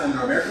much of the time in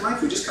our American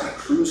life, we just kind of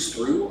cruise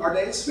through our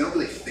days. We don't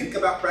really think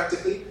about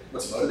practically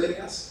what's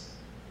motivating us.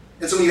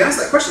 And so when you ask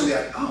that question, we'll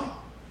be like,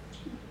 oh,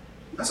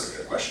 that's a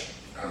good question.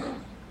 I don't know.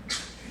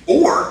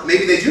 Or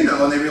maybe they do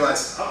know and they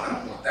realize, oh, I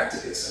don't want that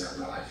to be the center of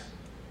my life.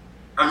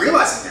 I'm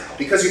realizing now,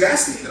 because you've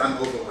asked me, that I'm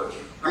overworking.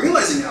 I'm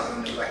realizing now that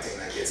I'm neglecting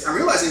my kids. I'm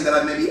realizing that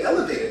I've maybe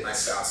elevated my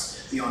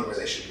spouse beyond where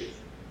they should be.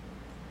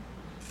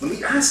 When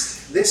we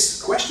ask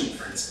this question,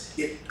 friends,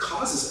 it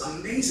causes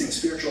amazing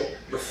spiritual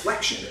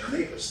reflection in our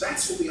neighbors.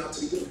 That's what we ought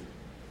to be doing.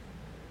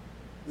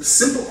 The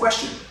simple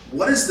question,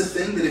 what is the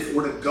thing that if it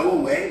were to go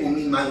away will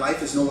mean my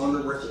life is no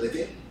longer worth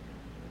living?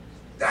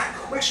 That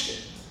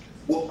question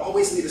will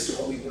always lead us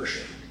to what we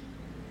worship.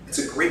 It's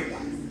a great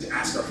one to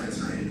ask our friends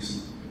and our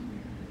neighbors.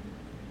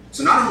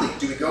 So not only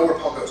do we go where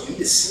Paul goes, we need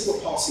to see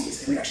what Paul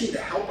sees, and we actually need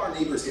to help our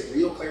neighbors get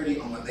real clarity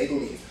on what they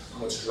believe,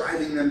 on what's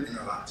driving them in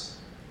their lives.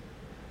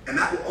 And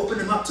that will open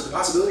them up to the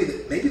possibility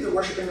that maybe they're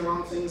worshiping the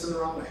wrong things in the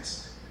wrong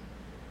ways.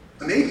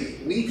 And maybe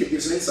we could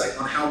give some insight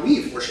on how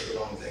we've worshipped the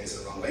wrong things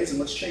in the wrong ways and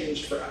what's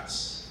changed for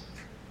us.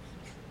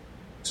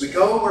 So we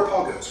go where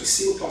Paul goes, we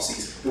see what Paul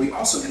sees, but we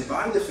also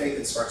embody the faith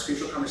and spark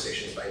spiritual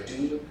conversations by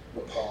doing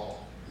what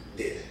Paul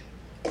did.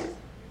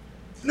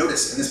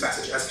 Notice in this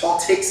passage, as Paul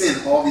takes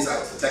in all these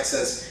idols, the text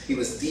says he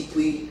was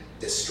deeply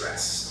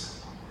distressed.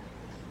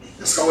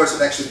 The scholars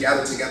have actually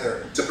gathered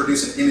together to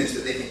produce an image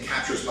that they think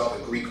captures well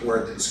the Greek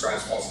word that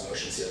describes Paul's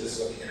emotions here. This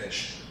is what the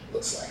image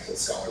looks like that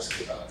scholars have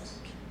developed.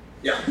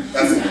 Yeah,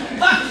 that's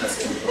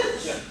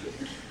it.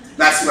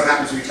 That's what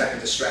happens when you type in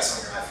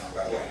distress on your iPhone,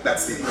 by the way.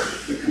 That's the word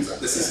that comes up.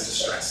 This is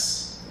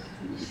distress.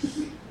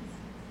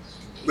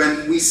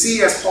 When we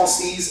see as Paul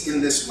sees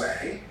in this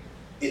way,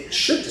 it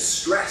should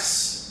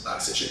distress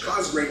us. It should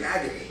cause great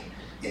agony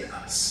in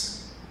us.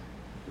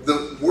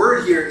 The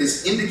word here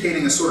is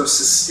indicating a sort of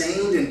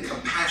sustained and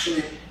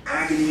compassionate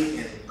agony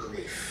and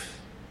grief.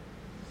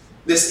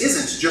 This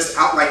isn't just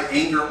outright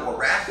anger or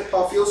wrath that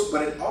Paul feels,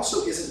 but it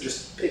also isn't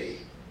just pity.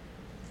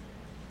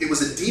 It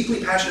was a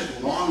deeply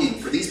passionate longing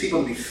for these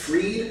people to be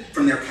freed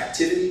from their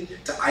captivity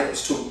to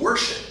idols, to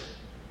worship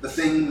the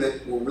thing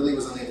that really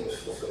was unable to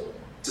fulfill,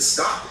 to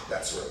stop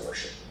that sort of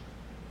worship.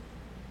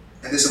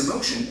 And this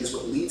emotion is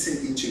what leads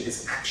him into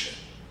his action.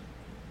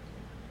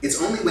 It's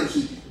only when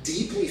he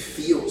deeply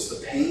feels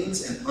the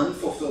pains and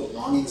unfulfilled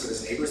longings of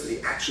his neighbors that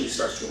he actually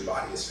starts to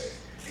embody his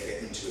faith and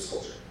get into his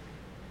culture.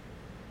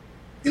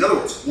 In other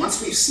words,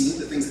 once we've seen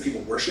the things that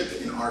people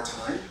worship in our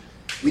time,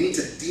 we need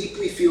to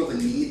deeply feel the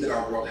need that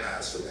our world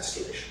has for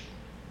restoration,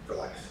 for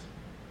life.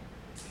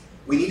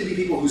 We need to be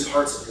people whose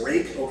hearts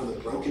break over the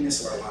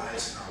brokenness of our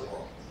lives and our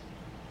world,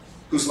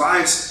 whose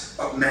lives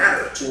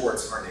matter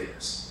towards our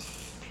neighbors.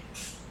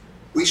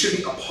 We should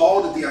be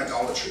appalled at the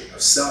idolatry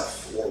of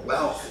self or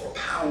wealth or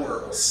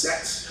power or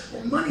sex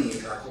or money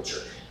in our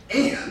culture.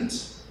 And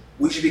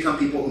we should become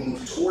people who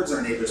move towards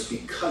our neighbors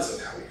because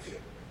of how we feel.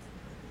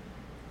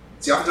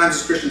 See, oftentimes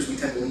as Christians, we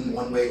tend to lean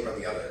one way or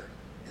the other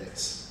in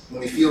this.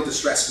 When we feel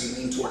distressed,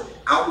 we lean toward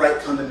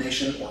outright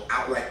condemnation or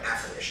outright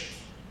affirmation.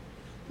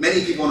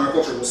 Many people in our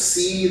culture will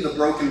see the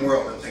broken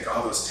world and think,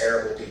 oh, those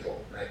terrible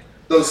people, right?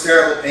 Those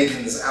terrible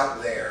pagans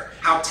out there,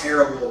 how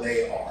terrible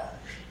they are.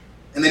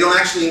 And they don't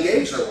actually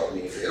engage their world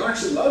meaningfully. They don't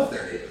actually love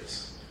their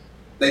neighbors.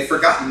 They've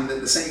forgotten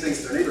that the same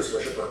things that their neighbors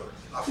worship are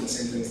often the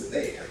same things that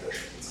they have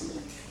worshipped.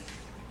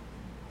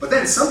 But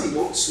then some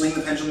people swing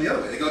the pendulum the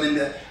other way. They go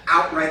into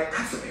outright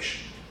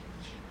affirmation.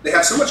 They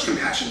have so much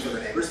compassion for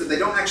their neighbors that they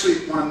don't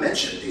actually want to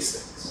mention these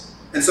things.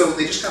 And so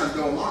they just kind of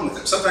go along with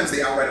them. Sometimes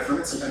they outright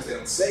affirm it, sometimes they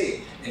don't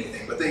say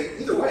anything. But they,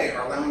 either way,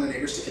 are allowing their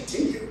neighbors to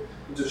continue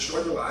to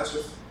destroy their lives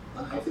with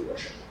unhealthy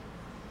worship.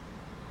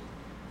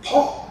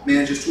 Paul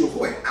manages to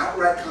avoid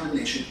outright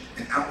condemnation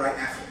and outright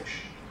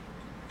affirmation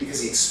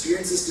because he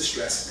experiences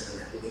distress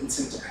and then it leads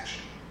him to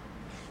action.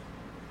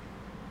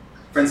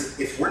 Friends,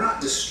 if we're not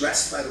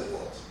distressed by the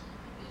world,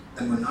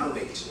 then we're not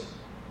awake to it.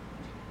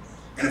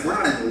 And if we're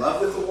not in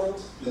love with the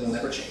world, then we'll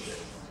never change it.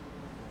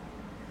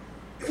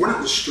 If we're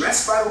not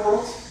distressed by the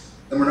world,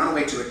 then we're not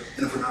awake to it.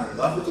 And if we're not in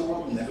love with the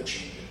world, we'll never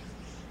change it.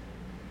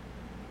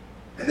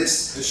 And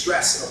this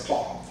distress of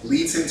Paul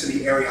leads him to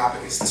the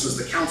Areopagus. This was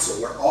the council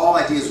where all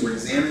ideas were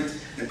examined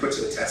and put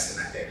to the test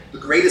in that day. The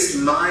greatest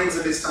minds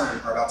of his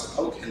time are about to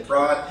poke and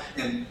prod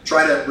and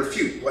try to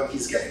refute what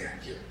he's getting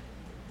at here.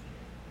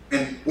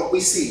 And what we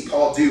see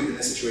Paul do in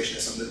this situation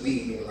is something that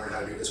we need to learn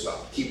how to do as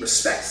well. He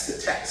respects the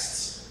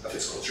texts of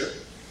his culture,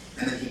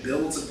 and then he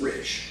builds a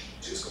bridge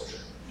to his culture.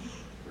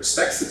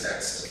 Respects the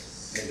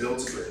text and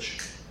builds a bridge.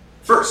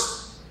 First,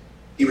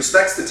 he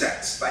respects the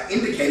text by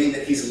indicating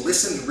that he's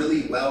listened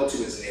really well to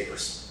his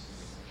neighbors.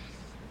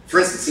 For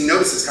instance, he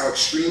notices how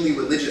extremely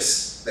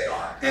religious they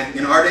are. And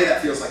in our day,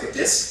 that feels like a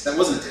diss. That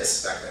wasn't a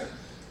diss back then.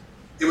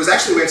 It was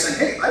actually a way of saying,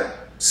 hey, I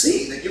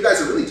see that you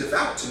guys are really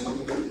devout in what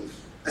you believe.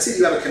 I see that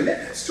you have a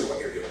commitment to what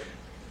you're doing.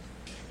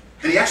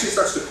 And he actually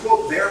starts to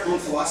quote their own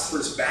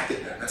philosophers back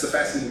at them. That's a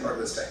fascinating part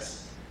of this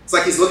text. It's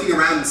like he's looking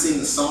around and seeing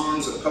the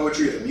songs or the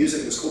poetry or the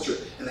music of his culture,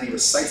 and then he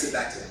recites it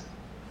back to them.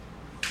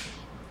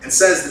 And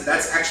says that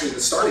that's actually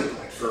the starting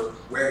point for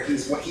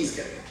what he's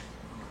getting at.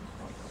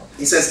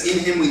 He says,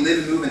 in him we live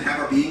and move and have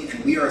our being,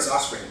 and we are his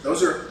offspring.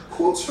 Those are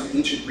quotes from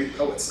ancient Greek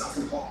poets, not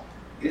from Paul.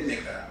 He didn't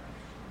make that up.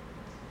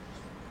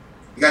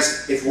 You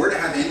guys, if we're to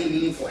have any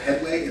meaningful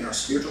headway in our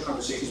spiritual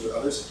conversations with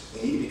others,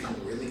 we need to become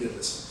really good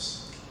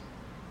listeners.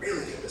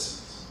 Really good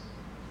listeners.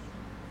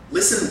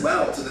 Listen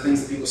well to the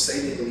things that people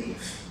say they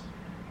believe.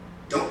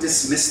 Don't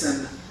dismiss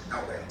them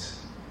outright.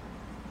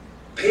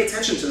 Pay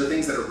attention to the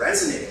things that are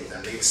resonating with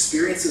them, the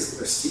experiences that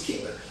they're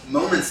seeking, the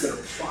moments that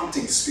are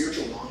prompting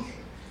spiritual longing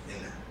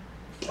in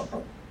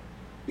them.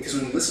 Because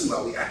when we listen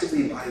well, we actively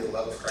embody the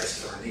love of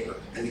Christ for our neighbor,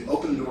 and we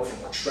open the door for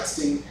more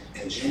trusting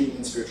and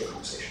genuine spiritual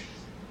conversation.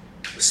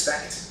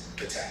 Respect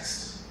the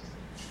text.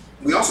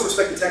 We also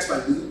respect the text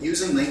by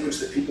using language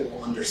that people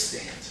will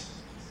understand.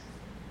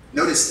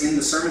 Notice in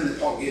the sermon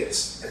that Paul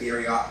gives at the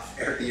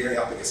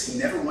Areopagus, he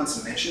never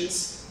once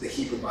mentions the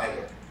Hebrew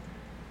Bible.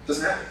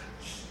 Doesn't happen.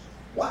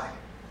 Why?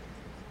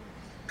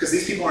 Because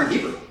these people aren't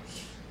Hebrew.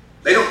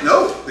 They don't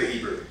know the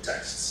Hebrew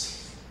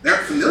texts. They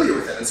aren't familiar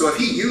with them. And so if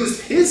he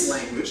used his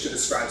language to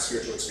describe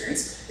spiritual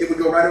experience, it would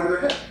go right over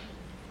their head.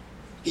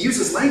 He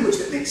uses language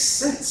that makes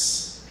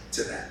sense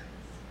to them.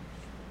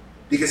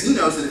 Because he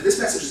knows that if this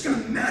message is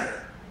going to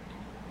matter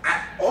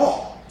at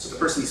all to the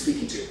person he's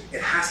speaking to,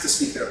 it has to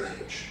speak their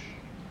language.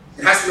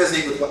 It has to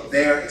resonate with what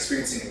they're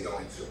experiencing and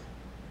going through.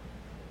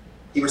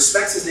 He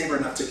respects his neighbor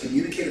enough to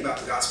communicate about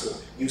the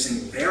gospel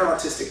using their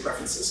artistic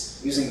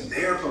preferences, using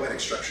their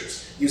poetic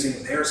structures,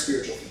 using their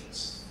spiritual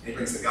themes. And he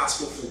brings the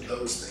gospel through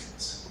those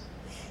things.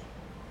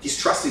 He's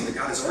trusting that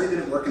God has already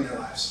been at work in their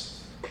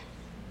lives.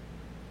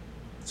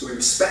 So we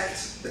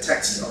respect the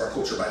text of our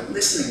culture by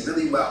listening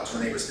really well to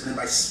our neighbors and then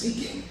by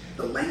speaking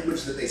the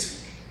language that they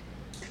speak.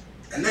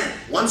 And then,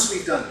 once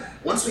we've done that,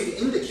 once we've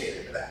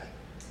indicated that,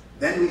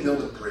 then we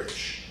build a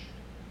bridge.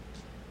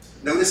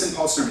 Notice in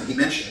Paul's sermon, he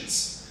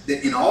mentions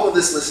that in all of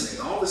this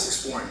listening, all this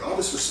exploring, all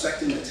this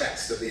respecting the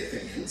text of the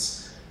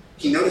Athenians,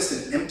 he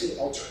noticed an empty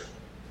altar,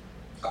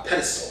 a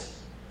pedestal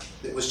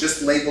that was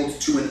just labeled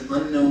to an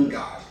unknown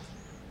God,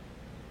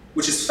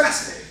 which is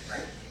fascinating,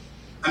 right?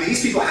 I mean,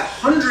 these people had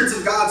hundreds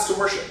of gods to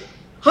worship,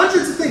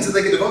 hundreds of things that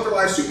they could devote their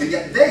lives to, and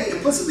yet they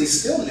implicitly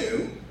still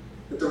knew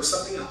that there was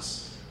something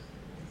else.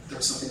 There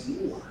was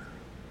something more.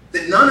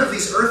 That none of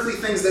these earthly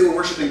things they were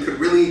worshiping could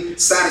really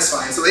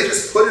satisfy. And so they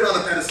just put it on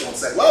a pedestal and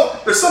said,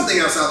 well, there's something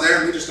else out there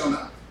and we just don't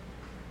know.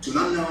 To an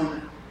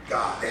unknown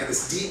God. They had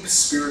this deep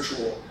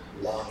spiritual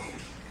longing.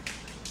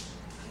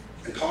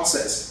 And Paul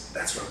says,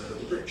 that's where I'm going to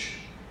build a bridge.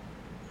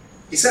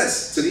 He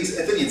says to these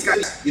Athenians,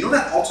 guys, you know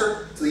that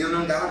altar to the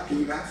unknown God that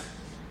you have?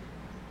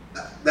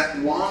 That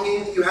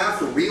longing that you have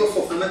for real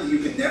fulfillment that you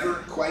can never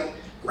quite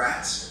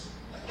grasp?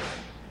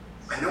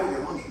 I know what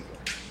you're longing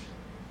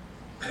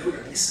for. I know what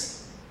you're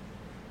missing.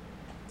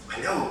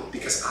 I know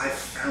because I've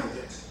found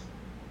it.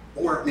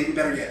 Or maybe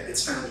better yet,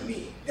 it's found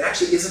me. It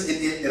actually isn't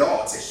an it at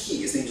all. It's a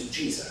he. His name is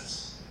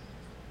Jesus.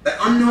 That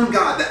unknown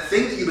God, that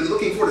thing that you've been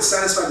looking for to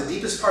satisfy the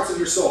deepest parts of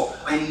your soul,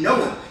 I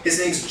know him. His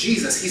name's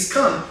Jesus. He's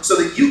come so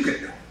that you can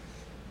know him.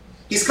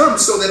 He's come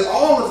so that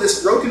all of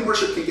this broken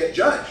worship can get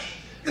judged.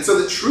 And so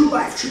that true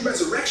life, true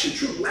resurrection,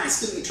 true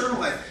lasting eternal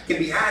life can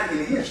be had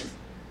in him.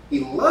 He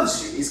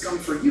loves you. He's come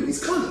for you.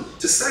 He's come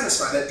to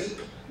satisfy that deep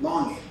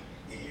longing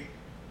in you.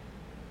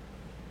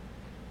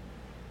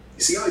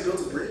 You see how he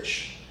builds a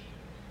bridge?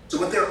 So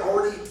what they're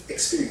already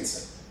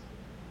experiencing.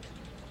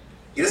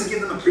 He doesn't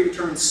give them a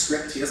predetermined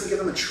script. He doesn't give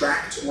them a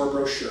tract or a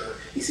brochure.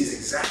 He sees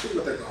exactly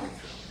what they're going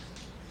through.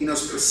 He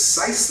knows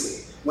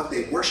precisely what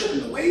they worship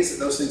and the ways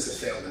that those things have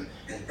failed them.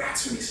 And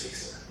that's when he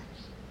speaks to them.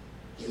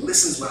 He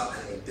listens well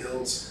and he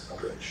builds a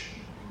bridge.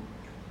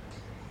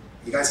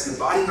 You guys,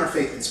 embodying our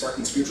faith and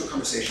sparking spiritual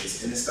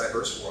conversations in this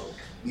diverse world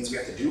means we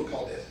have to do what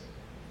Paul did.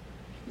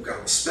 We've got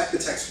to respect the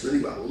text really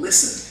well.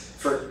 Listen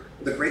for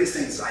the greatest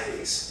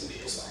anxieties in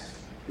people's life.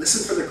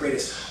 Listen for their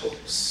greatest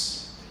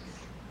hopes.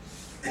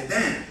 And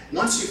then,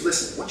 once you've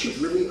listened, once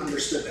you've really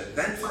understood them,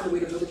 then find a way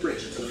to build a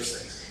bridge into those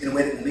things in a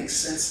way that makes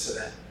sense to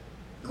them,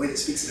 in a way that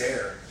speaks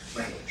their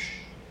language.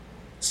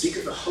 Speak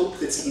of the hope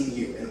that's in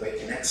you in a way that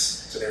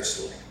connects to their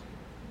story.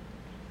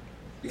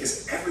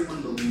 Because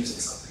everyone believes in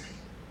something,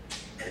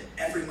 and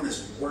everyone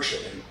is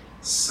worshiping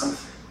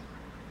something.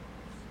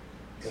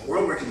 In a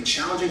world where it can be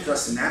challenging for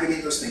us to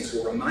navigate those things,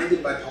 we're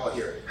reminded by Paul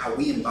here how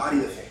we embody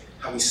the faith,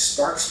 how we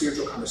spark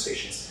spiritual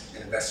conversations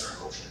and invest in our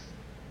culture.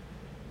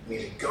 We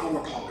need to go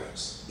where Paul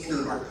goes, into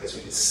the marketplace.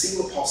 We need to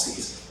see what Paul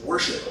sees,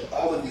 worship of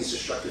all of these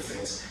destructive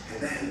things,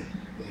 and then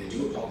we need to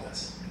do what Paul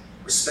does.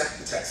 Respect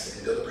the text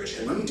and build a bridge.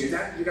 And when we do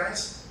that, you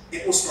guys,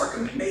 it will spark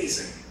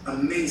amazing,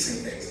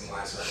 amazing things in the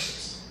lives of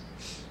others.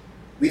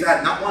 We've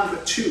had not one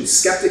but two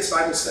skeptics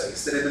Bible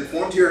studies that have been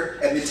formed here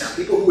at Midtown.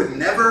 People who would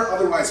never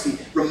otherwise be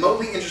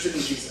remotely interested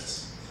in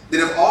Jesus. That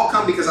have all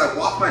come because I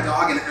walk my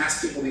dog and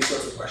ask people these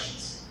sorts of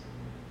questions.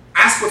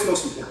 Ask what's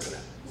most important to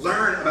them.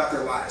 Learn about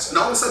their lives. And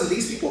all of a sudden,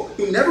 these people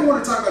who never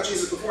want to talk about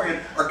Jesus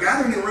beforehand are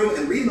gathering in a room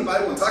and reading the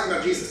Bible and talking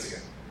about Jesus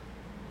together.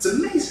 It's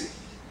amazing.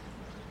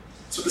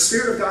 It's what the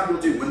Spirit of God will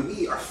do when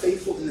we are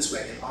faithful in this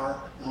way in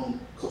our own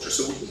culture.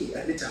 So we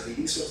at Midtown be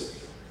these sorts of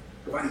people,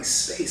 providing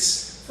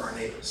space for our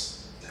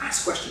neighbors, to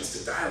ask questions,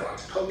 to dialogue,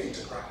 to poke and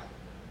to pry,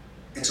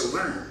 and to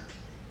learn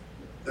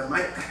there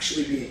might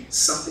actually be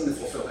something to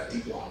fulfill that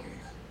deep longing.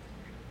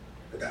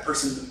 That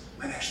person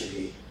might actually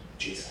be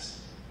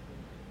Jesus.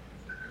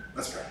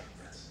 Let's pray.